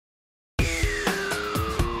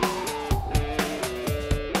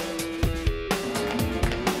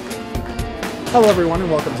Hello everyone and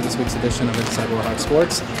welcome to this week's edition of Inside Warhawk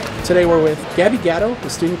Sports. Today we're with Gabby Gatto, the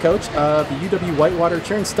student coach of the UW-Whitewater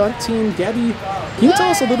Cheer and Stunt team. Gabby, can you tell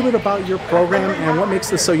us a little bit about your program and what makes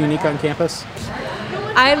this so unique on campus?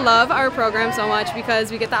 I love our program so much because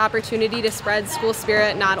we get the opportunity to spread school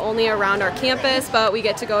spirit not only around our campus, but we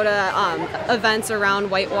get to go to events around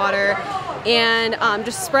Whitewater and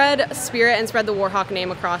just spread spirit and spread the Warhawk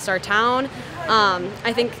name across our town.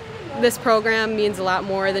 I think this program means a lot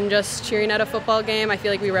more than just cheering at a football game. I feel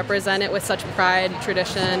like we represent it with such pride,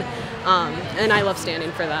 tradition, and I love standing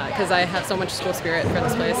for that because I have so much school spirit for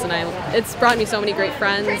this place, and it's brought me so many great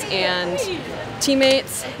friends and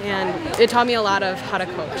teammates, and it taught me a lot of how to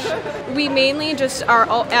coach. We mainly just are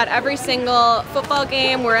at every single football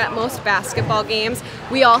game. We're at most basketball games.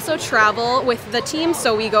 We also travel with the team,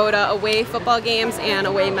 so we go to away football games and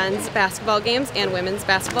away men's basketball games and women's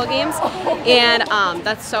basketball games, and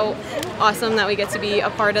that's so awesome that we get to be a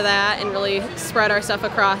part of that and really spread our stuff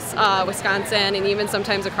across Wisconsin and even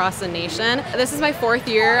sometimes across the nation. This is my 4th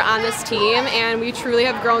year on this team, and we truly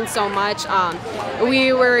have grown so much.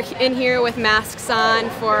 We were in here with masks on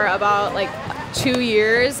for about 2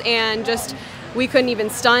 years, and just we couldn't even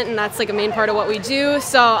stunt, and that's a main part of what we do.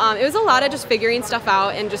 So it was a lot of just figuring stuff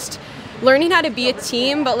out and just learning how to be a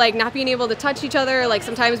team, but not being able to touch each other.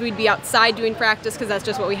 Sometimes we'd be outside doing practice because that's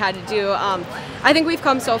just what we had to do. I think we've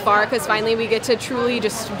come so far because finally we get to truly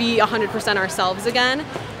just be 100% ourselves again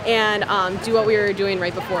and do what we were doing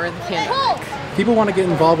right before the pandemic. People want to get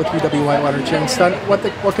involved with UW-Whitewater Cheer and Stunt.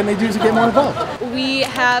 What can they do to get more involved? We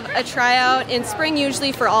have a tryout in spring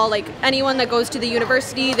usually for all anyone that goes to the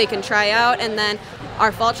university. They can try out, and then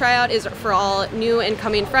our fall tryout is for all new and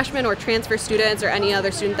coming freshmen or transfer students or any other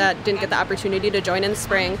student that didn't get the opportunity to join in the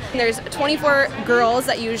spring. There's 24 girls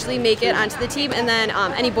that usually make it onto the team, and then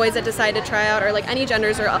any boys that decide to try out or any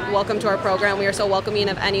genders are welcome to our program. We are so welcoming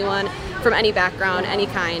of anyone from any background, any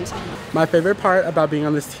kind. My favorite part about being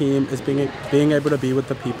on this team is being able to be with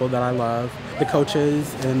the people that I love. The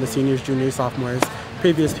coaches and the seniors, juniors, sophomores,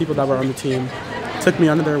 previous people that were on the team took me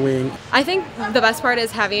under their wing. I think the best part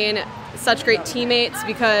is having such great teammates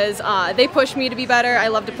because they push me to be better. I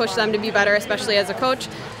love to push them to be better, especially as a coach.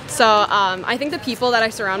 So I think the people that I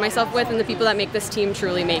surround myself with and the people that make this team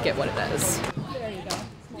truly make it what it is.